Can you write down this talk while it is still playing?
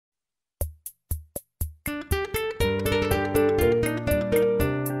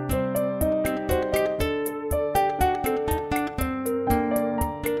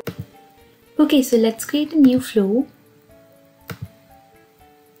Okay, so let's create a new flow.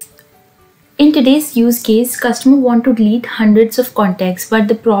 In today's use case, customer want to delete hundreds of contacts, but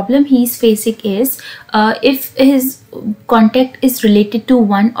the problem he's facing is if his contact is related to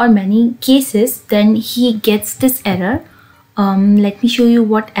one or many cases, then he gets this error. Let me show you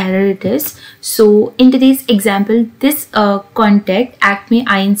what error it is. So in today's example, this contact Acme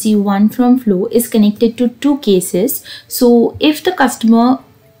INC1 from flow is connected to two cases. So if the customer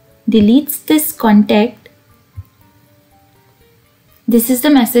deletes this contact, this is the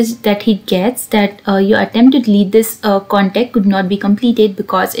message that he gets, that your attempt to delete this contact could not be completed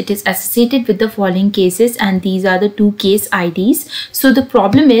because it is associated with the following cases and these are the two case IDs. So the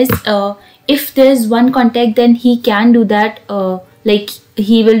problem is if there's one contact, then he can do that, like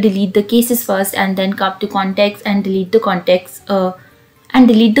he will delete the cases first and then come to contacts and delete the contacts and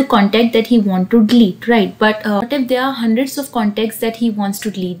delete the contact that he want to delete, right? But what if there are hundreds of contacts that he wants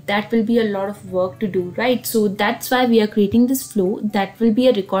to delete? That will be a lot of work to do, right? So that's why we are creating this flow that will be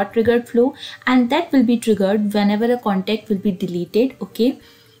a record triggered flow, and that will be triggered whenever a contact will be deleted. Okay,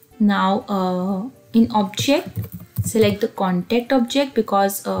 now in object, select the contact object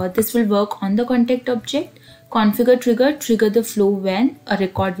because this will work on the contact object. Configure trigger, trigger the flow when a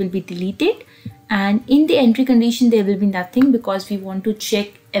record will be deleted. And in the entry condition, there will be nothing because we want to check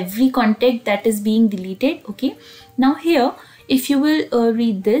every contact that is being deleted. Okay. Now here, if you will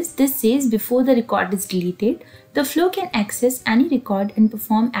read this says before the record is deleted, the flow can access any record and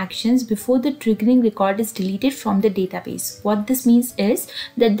perform actions before the triggering record is deleted from the database. What this means is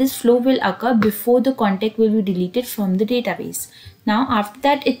that this flow will occur before the contact will be deleted from the database. Now after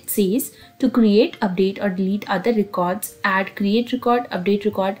that, it says to create, update or delete other records, add create record, update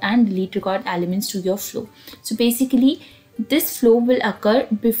record and delete record elements to your flow. So basically this flow will occur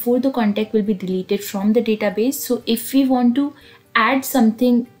before the contact will be deleted from the database. So if we want to add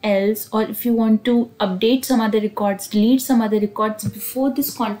something else, or if you want to update some other records, delete some other records before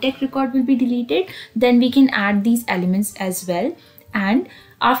this contact record will be deleted, then we can add these elements as well. And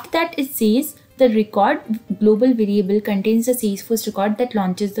after that, it says the record global variable contains a Salesforce record that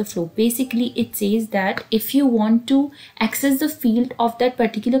launches the flow. Basically, it says that if you want to access the field of that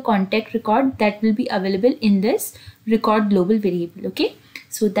particular contact record, that will be available in this record global variable. Okay,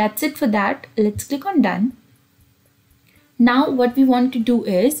 so that's it for that. Let's click on done. Now what we want to do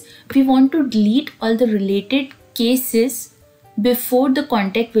is we want to delete all the related cases before the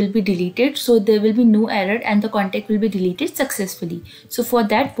contact will be deleted, so there will be no error and the contact will be deleted successfully. So for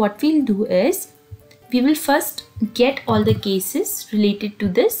that, what we'll do is we will first get all the cases related to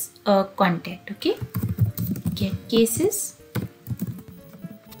this contact. Okay, get cases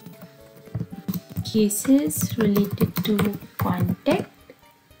related to contact,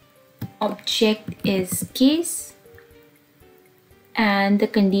 object is case, and the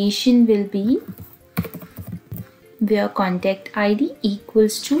condition will be where contact ID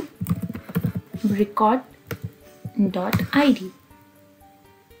equals to record.id.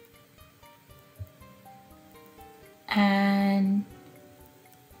 And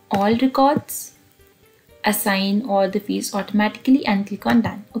all records, assign all the fields automatically and click on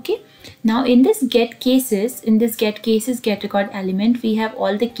done. Okay, now in this get cases, get record element, we have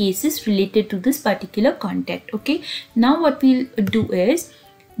all the cases related to this particular contact. Okay, now what we'll do is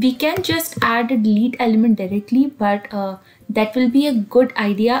we can just add a delete element directly, but that will be a good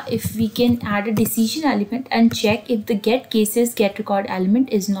idea if we can add a decision element and check if the get cases get record element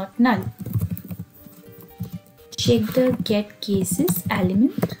is not null. Check the get cases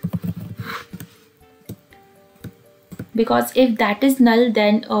element, because if that is null,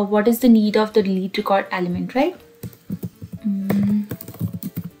 then what is the need of the delete record element, right?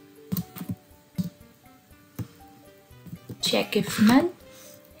 Check if null,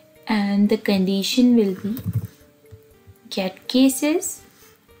 and the condition will be get cases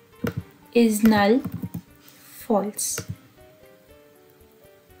is null false.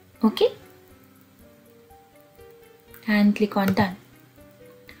 Okay, and click on done.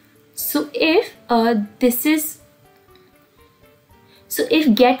 So if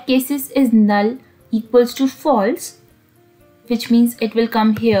if get cases is null equals to false, which means it will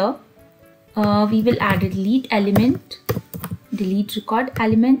come here, we will add a delete element, delete record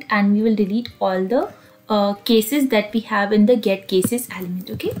element, and we will delete all the cases that we have in the get cases element.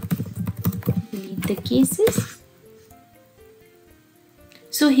 Okay, delete the cases.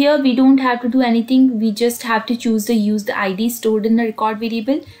 So here we don't have to do anything, we just have to use the ID stored in the record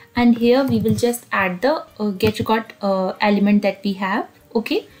variable, and here we will just add the get record element that we have.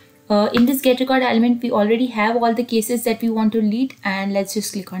 Okay, in this get record element we already have all the cases that we want to delete, and let's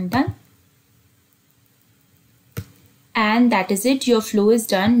just click on done. And that is it, your flow is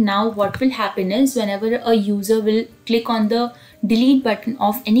done. Now what will happen is whenever a user will click on the delete button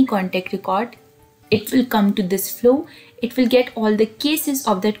of any contact record, it will come to this flow. It will get all the cases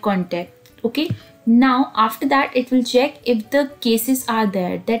of that contact. Okay, now after that it will check if the cases are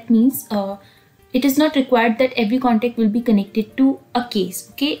there. That means it is not required that every contact will be connected to a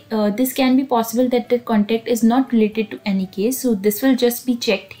case. Okay, this can be possible that the contact is not related to any case, so this will just be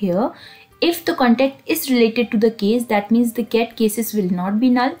checked here. If the contact is related to the case, that means the get cases will not be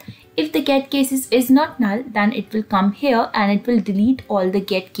null. If the get cases is not null, then it will come here and it will delete all the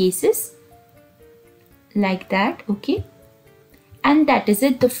get cases like that. Okay, and that is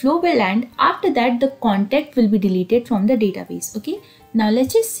it, the flow will end. After that the contact will be deleted from the database. Okay, now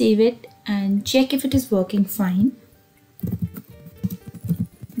let's just save it and check if it is working fine.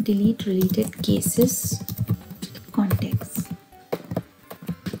 Delete related cases contacts.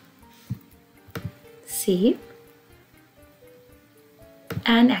 Save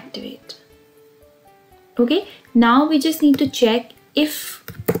and activate. Okay, now we just need to check if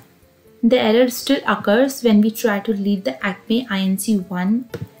the error still occurs when we try to delete the Acme INC1.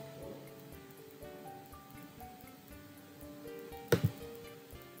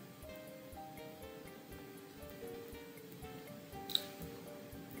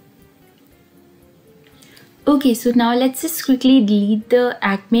 Okay, so now let's just quickly delete the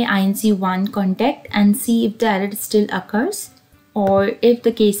Acme INC1 contact and see if the error still occurs, or if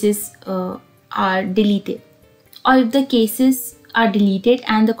the cases are deleted, or if the cases are deleted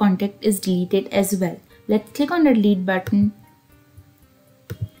and the contact is deleted as well. Let's click on the delete button.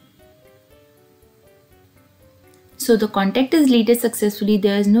 So the contact is deleted successfully,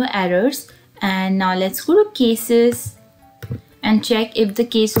 there is no errors. And now let's go to cases and check if the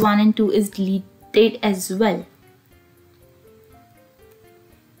case 1 and 2 is deleted as well.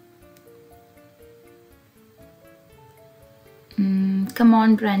 Come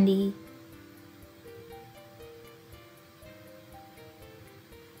on, Brandy.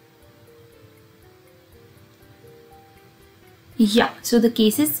 Yeah, so the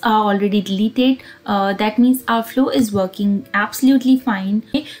cases are already deleted. That means our flow is working absolutely fine.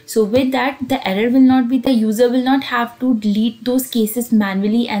 Okay? So with that, the error will not be, the user will not have to delete those cases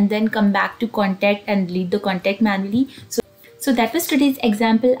manually and then come back to contact and delete the contact manually. So that was today's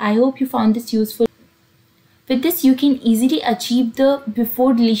example. I hope you found this useful. With this, you can easily achieve the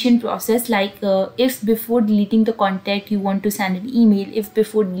before deletion process, like if before deleting the contact you want to send an email, if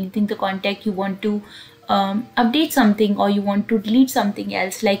before deleting the contact you want to update something, or you want to delete something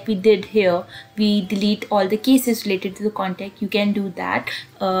else, like we did here, we delete all the cases related to the contact. You can do that.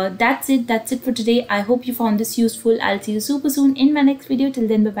 That's it for today. I hope you found this useful. I'll see you super soon in my next video. Till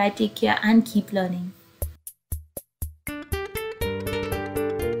then, bye bye, take care and keep learning.